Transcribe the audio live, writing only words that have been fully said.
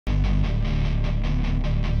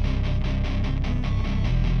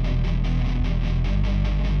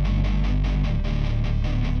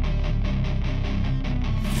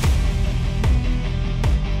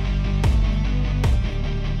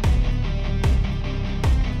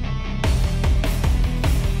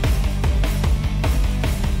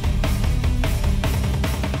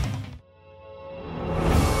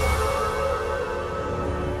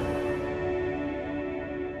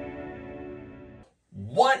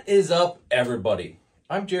What is up, everybody?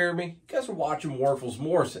 I'm Jeremy. You guys are watching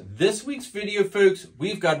Morphs. This week's video, folks,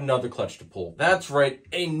 we've got another clutch to pull. That's right,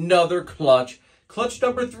 another clutch. Clutch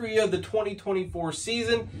number 3 of the 2024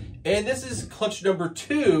 season. And this is clutch number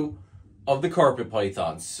 2 of the carpet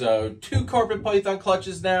pythons. So 2 carpet python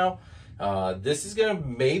clutches now. This is going to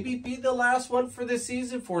maybe be the last one for this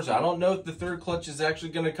season. For us, I don't know if the 3rd clutch is actually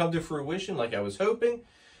going to come to fruition like I was hoping.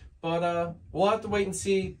 But we'll have to wait and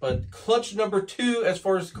see. But clutch number 2, as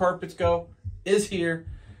far as carpets go, is here.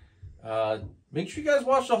 Make sure you guys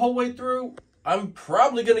watch the whole way through. I'm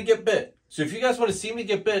probably going to get bit. So if you guys want to see me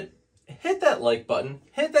get bit, hit that like button.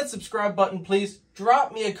 Hit that subscribe button, please.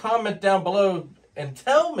 Drop me a comment down below and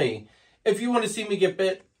tell me if you want to see me get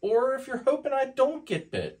bit or if you're hoping I don't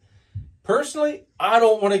get bit. Personally, I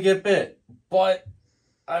don't want to get bit, but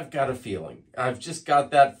I've got a feeling. I've just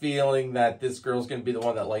got that feeling that this girl's going to be the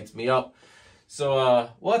one that lights me up. So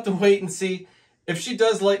we'll have to wait and see. If she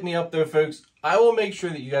does light me up though, folks, I will make sure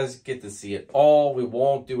that you guys get to see it all. We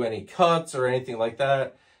won't do any cuts or anything like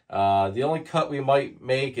that. The only cut we might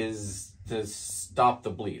make is to stop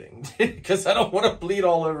the bleeding because I don't want to bleed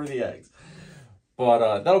all over the eggs.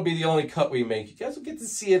 But that'll be the only cut we make. You guys will get to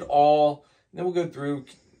see it all. Then we'll go through,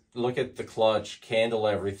 look at the clutch, candle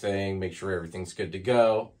everything, make sure everything's good to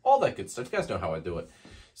go, all that good stuff. You guys know how I do it.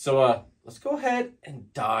 So let's go ahead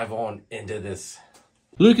and dive on into this.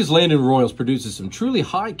 Landon Royals produces some truly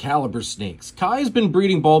high caliber snakes. Kai has been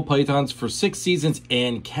breeding ball pythons for 6 seasons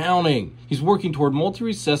and counting. He's working toward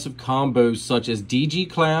multi-recessive combos such as DG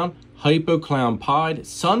Clown, Hypo Clown Pied,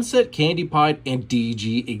 Sunset Candy Pied, and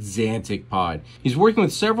DG Exantic Pied. He's working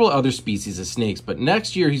with several other species of snakes, but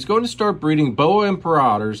next year he's going to start breeding Boa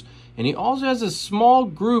Imperators, and he also has a small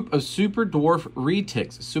group of super dwarf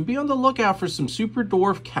retics. So be on the lookout for some super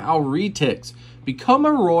dwarf cow retics. Become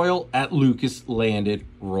a royal at Landon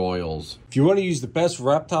Royals. If you want to use the best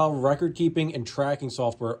reptile record keeping and tracking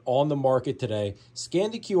software on the market today, scan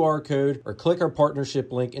the QR code or click our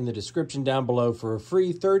partnership link in the description down below for a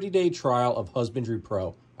free 30-day trial of Husbandry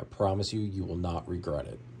Pro. I promise you, you will not regret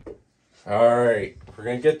it. All right, we're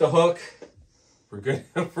gonna get the hook.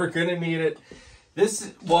 We're gonna need it.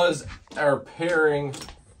 This was our pairing.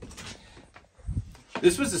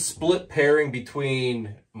 This was a split pairing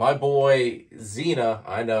between my boy Xena.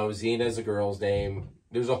 I know Xena is a girl's name.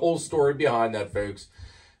 There's a whole story behind that, folks.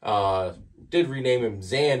 Did rename him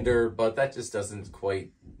Xander, but that just doesn't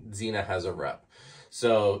quite. Xena has a rep.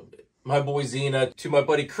 So my boy Xena to my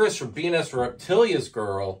buddy Chris from S Reptilia's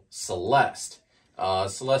girl Celeste.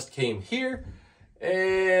 Celeste came here,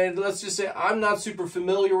 and let's just say I'm not super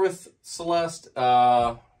familiar with Celeste.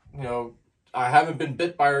 You know, I haven't been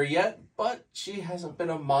bit by her yet, but she hasn't been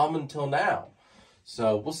a mom until now.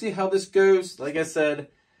 So we'll see how this goes. Like I said,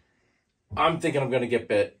 I'm thinking I'm going to get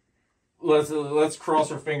bit. Let's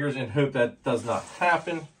cross our fingers and hope that does not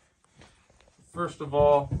happen. First of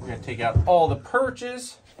all, we're going to take out all the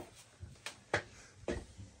perches.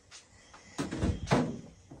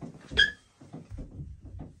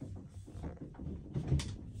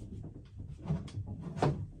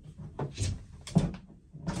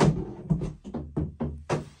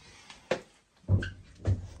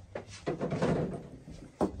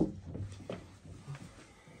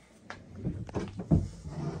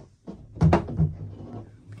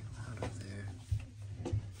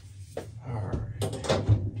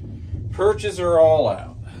 Perches are all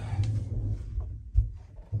out.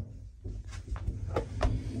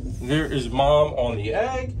 There is mom on the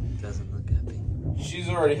egg. Doesn't look happy. She's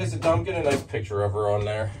already hissing. I'm getting a nice picture of her on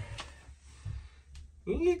there.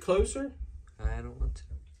 Can you get closer? I don't want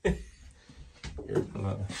to. Here,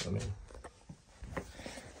 let me.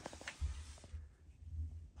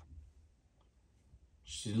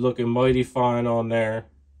 She's looking mighty fine on there.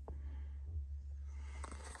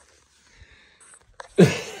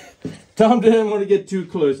 Tom didn't want to get too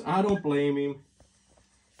close. I don't blame him.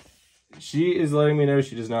 She is letting me know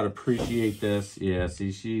she does not appreciate this. Yeah,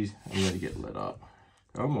 see, I'm going to get lit up.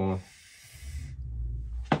 Come on.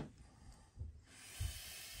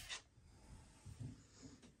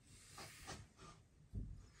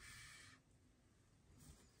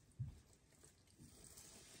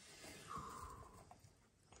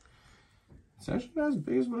 It's actually not as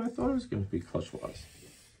big as what I thought it was going to be clutch-wise.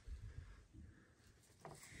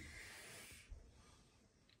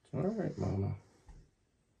 All right, mama.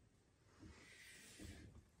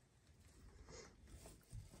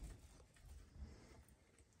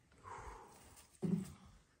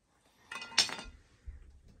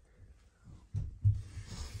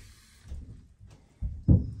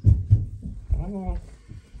 Oh.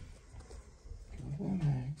 Come on,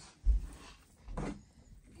 eggs.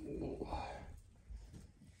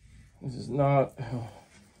 This is not...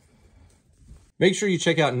 Make sure you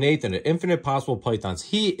check out Nathan at Infinite Possible Pythons.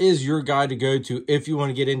 He is your guy to go to if you want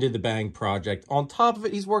to get into the Bang project. On top of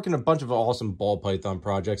it, he's working a bunch of awesome ball python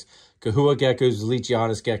projects. Kahua geckos,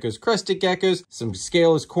 Leachianus geckos, crested geckos, some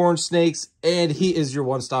scaleless corn snakes, and he is your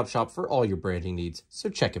one-stop shop for all your branding needs. So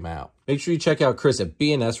check him out. Make sure you check out Chris at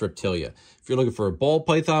S Reptilia. If you're looking for a ball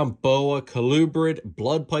python, boa, colubrid,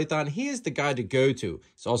 blood python, he is the guy to go to.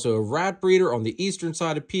 He's also a rat breeder on the eastern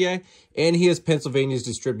side of PA, and he is Pennsylvania's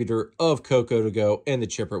distributor of Cocoa to Go and the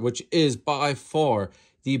Chipper, which is by far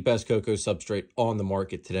the best cocoa substrate on the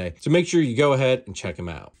market today. So make sure you go ahead and check him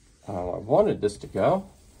out. I wanted this to go,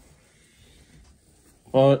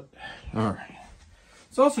 but all right.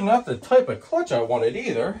 It's also not the type of clutch I wanted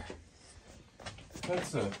either.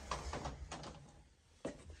 That's a...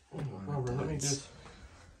 Robert, let me just...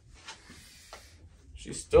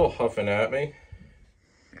 She's still huffing at me.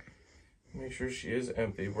 Make sure she is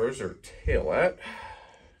empty. Where's her tail at?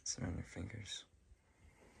 It's around her fingers.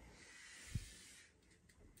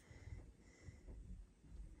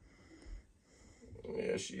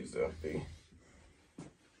 Yeah, she's empty.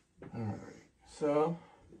 Alright, so...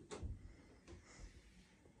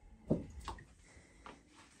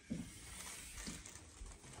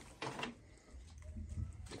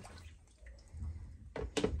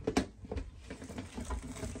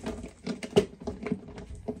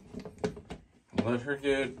 let her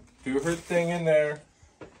do her thing in there.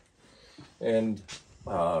 And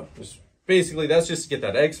just basically that's just to get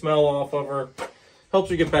that egg smell off of her. Helps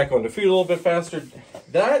her get back on the feet a little bit faster.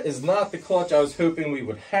 That is not the clutch I was hoping we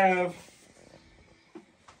would have.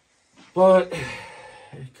 But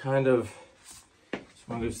it kind of, it's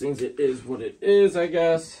one of those things, it is what it is, I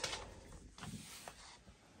guess.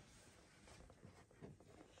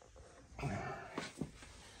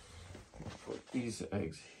 Put these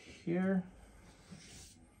eggs here.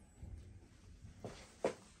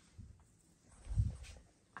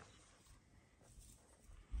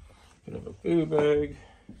 Bit of a boob egg.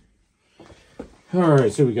 All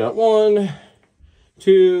right, so we got 1,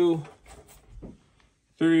 2,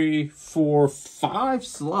 3, 4, 5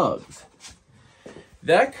 slugs.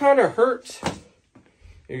 That kind of hurt.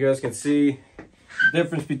 You guys can see the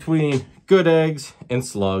difference between good eggs and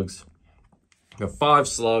slugs. We got 5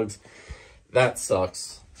 slugs. That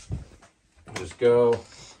sucks. Just go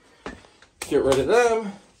get rid of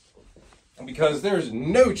them because there's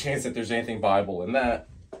no chance that there's anything viable in that.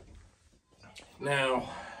 Now,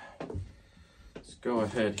 let's go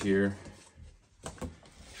ahead here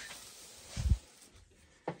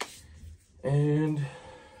and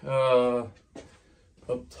up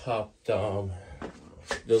top, the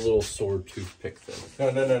little sword toothpick thing.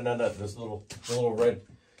 No. This little red,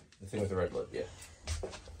 the thing with the red lid, yeah.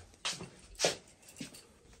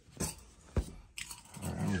 All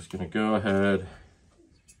right, I'm just gonna go ahead.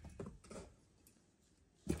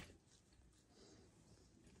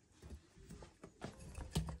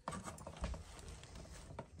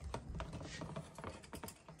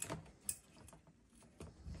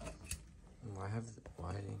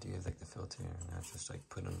 Why do you have like the filter and not just like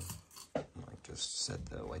put them, like just set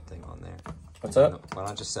the white thing on there? What's that? Why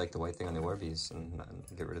not just set the white thing on the Orbeez and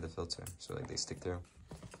get rid of the filter so like they stick through?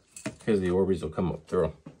 Because the Orbeez will come up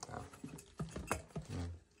through. Oh.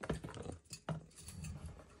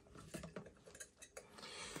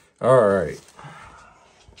 All right.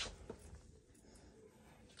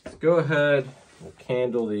 Let's go ahead. We'll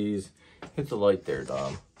candle these. Hit the light there,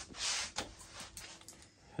 Dom.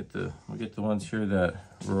 We'll get the ones here that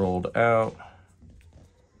rolled out.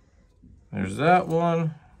 There's that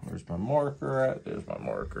one. Where's my marker at? There's my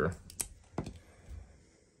marker.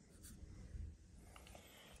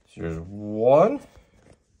 So there's 1.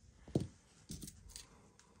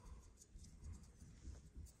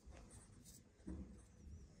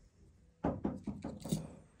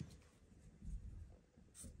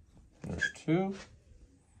 There's 2.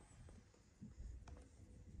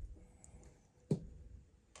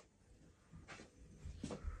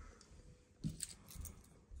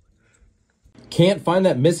 Can't find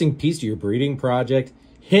that missing piece to your breeding project?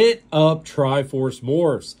 Hit up Triforce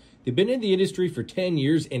Morphs. They've been in the industry for 10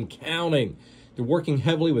 years and counting. They're working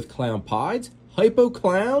heavily with clown pieds,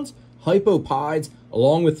 hypoclowns, hypopieds,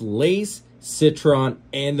 along with lace, citron,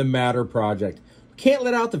 and the Matter project. Can't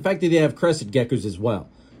let out the fact that they have crested geckos as well.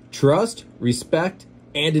 Trust, respect,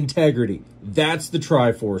 and integrity. That's the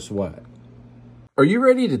Triforce way. Are you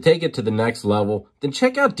ready to take it to the next level? Then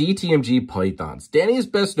check out DTMG Pythons. Danny is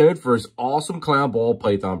best known for his awesome clown ball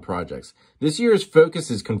python projects. This year's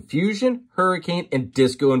focus is Confusion, Hurricane, and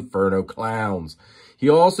Disco Inferno clowns. He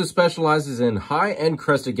also specializes in high-end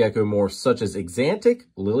crested gecko morphs such as Exantic,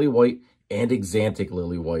 Lily White, and Exantic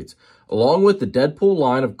Lily Whites, along with the Deadpool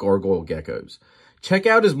line of gargoyle geckos. Check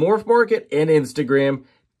out his morph market and Instagram,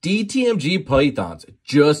 DTMG Pythons.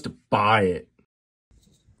 Just buy it.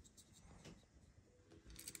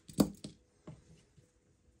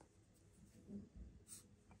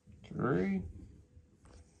 Three.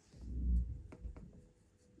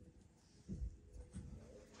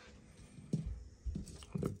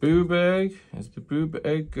 The boob egg. Is the boob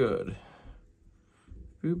egg good?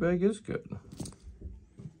 Boob egg is good.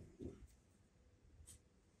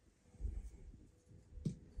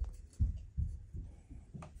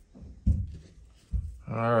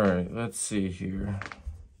 All right, let's see here.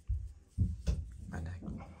 My neck.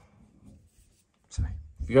 Sorry.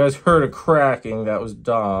 If you guys heard a cracking, that was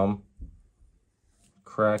Dom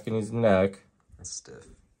cracking his neck. That's stiff.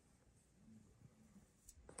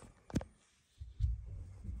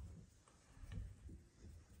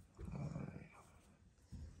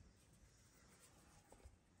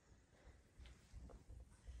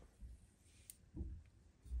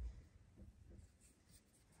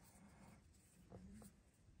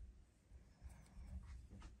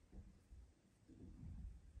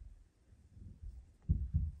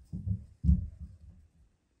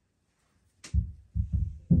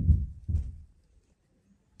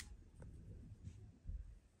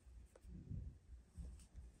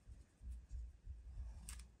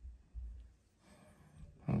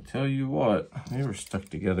 I'll tell you what, they were stuck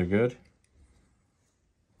together good.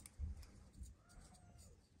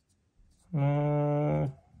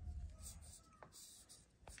 Right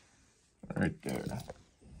there.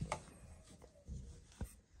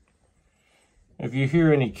 If you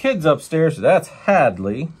hear any kids upstairs, that's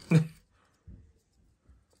Hadley.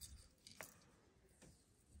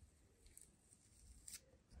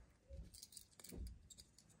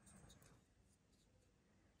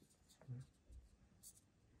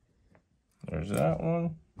 There's that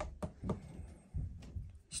one.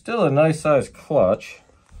 Still a nice size clutch.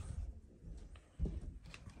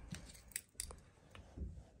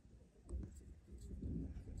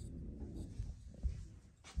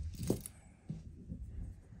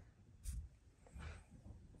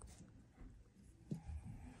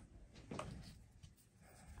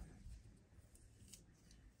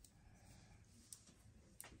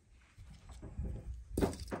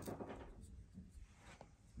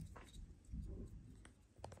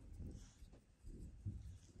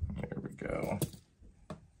 Go.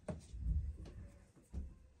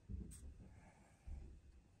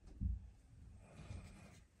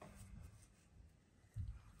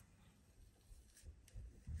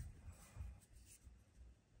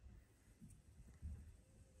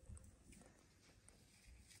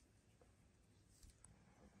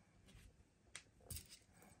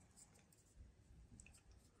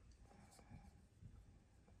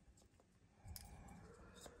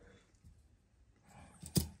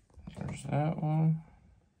 There's that one.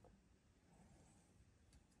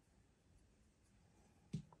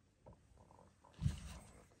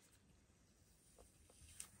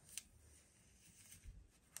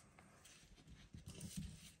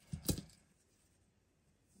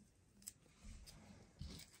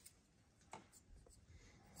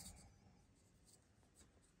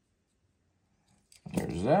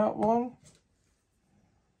 There's that one.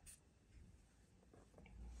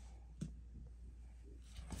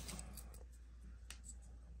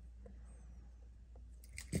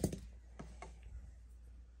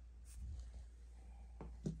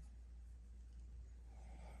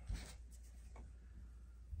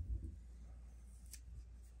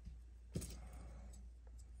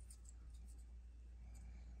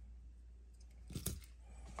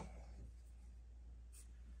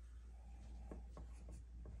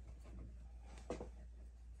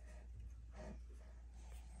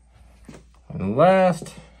 And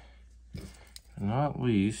last but not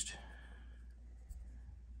least,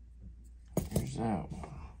 here's that one.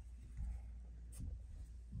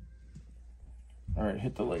 All right,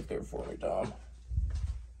 hit the light there for me, Dom.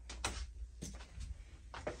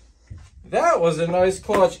 That was a nice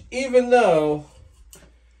clutch, even though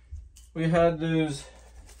we had those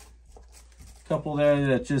couple there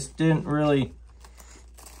that just didn't really,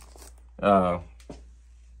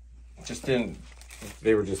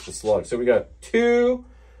 they were just a slug. So we got 2,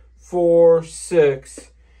 4,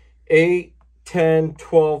 6, 8, 10,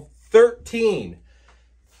 12, 13.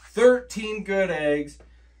 13 good eggs,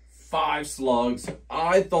 5 slugs.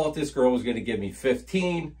 I thought this girl was going to give me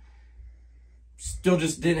 15. Still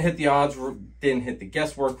just didn't hit the odds, didn't hit the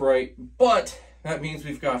guesswork right. But that means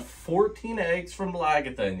we've got 14 eggs from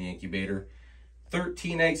Lagatha in the incubator,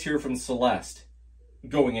 13 eggs here from Celeste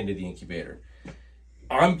going into the incubator.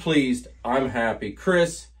 I'm pleased. I'm happy.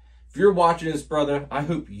 Chris, if you're watching this, brother, I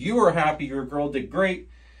hope you are happy. Your girl did great.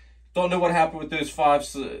 Don't know what happened with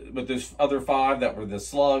those other 5 that were the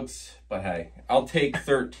slugs, but hey, I'll take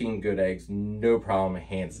 13 good eggs, no problem,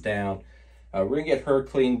 hands down. We're gonna get her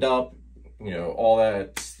cleaned up, you know, all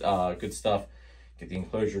that good stuff. Get the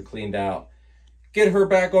enclosure cleaned out, get her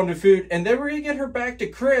back onto food, and then we're gonna get her back to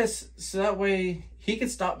Chris, so that way he can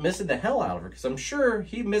stop missing the hell out of her, because I'm sure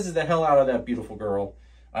he misses the hell out of that beautiful girl.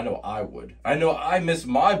 I know I would. I know I miss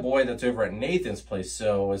my boy that's over at Nathan's place,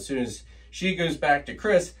 so as soon as she goes back to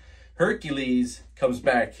Chris, Hercules comes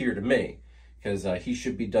back here to me, because he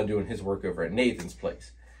should be done doing his work over at Nathan's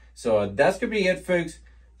place. So that's going to be it, folks.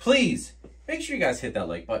 Please, make sure you guys hit that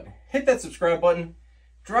like button, hit that subscribe button,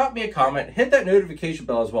 drop me a comment, hit that notification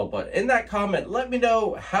bell as well. But in that comment, let me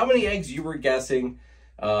know how many eggs you were guessing.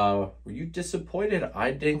 Were you disappointed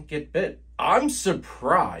I didn't get bit? I'm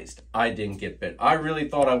surprised I didn't get bit. I really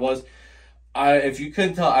thought I was. If you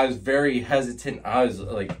couldn't tell, I was very hesitant. I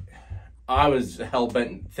was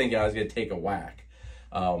hell-bent thinking I was going to take a whack.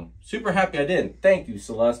 Super happy I didn't. Thank you,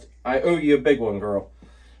 Celeste. I owe you a big one, girl.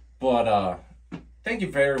 But thank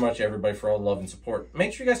you very much, everybody, for all the love and support.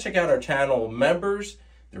 Make sure you guys check out our channel members.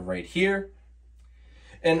 They're right here.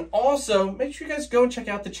 And also, make sure you guys go and check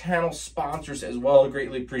out the channel sponsors as well. I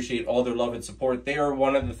greatly appreciate all their love and support. They are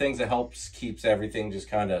one of the things that keeps everything just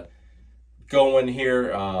kind of going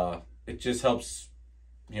here. It just helps,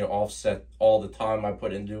 you know, offset all the time I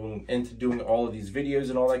put into doing all of these videos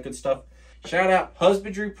and all that good stuff. Shout out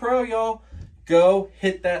Husbandry Pro, y'all. Go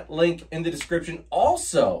hit that link in the description.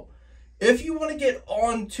 Also, if you want to get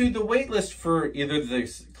onto the wait list for either the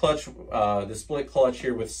clutch, the split clutch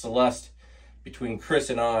here with Celeste between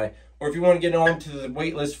Chris and I, or if you want to get onto the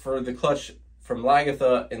wait list for the clutch from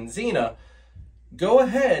Lagatha and Xena, go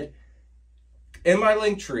ahead in my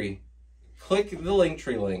link tree, click the link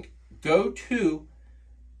tree link, go to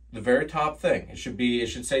the very top thing. It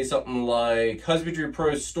should say something like Husbandry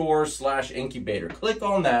Pro store /incubator. Click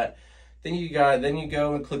on that. Then you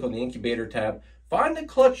go and click on the incubator tab. Find the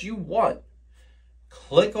clutch you want.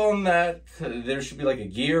 Click on that. There should be like a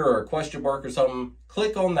gear or a question mark or something.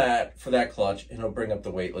 Click on that for that clutch and it'll bring up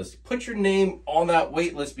the wait list. Put your name on that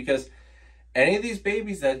wait list, because any of these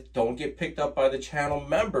babies that don't get picked up by the channel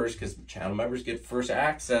members, because the channel members get first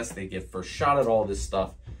access, they get first shot at all this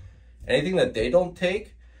stuff. Anything that they don't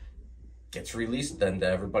take gets released then to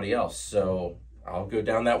everybody else. So I'll go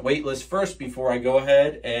down that wait list first before I go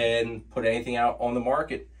ahead and put anything out on the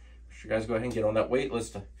market. Make sure you guys go ahead and get on that wait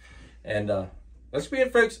list. And that's be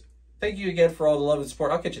it, folks. Thank you again for all the love and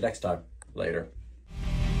support. I'll catch you next time. Later.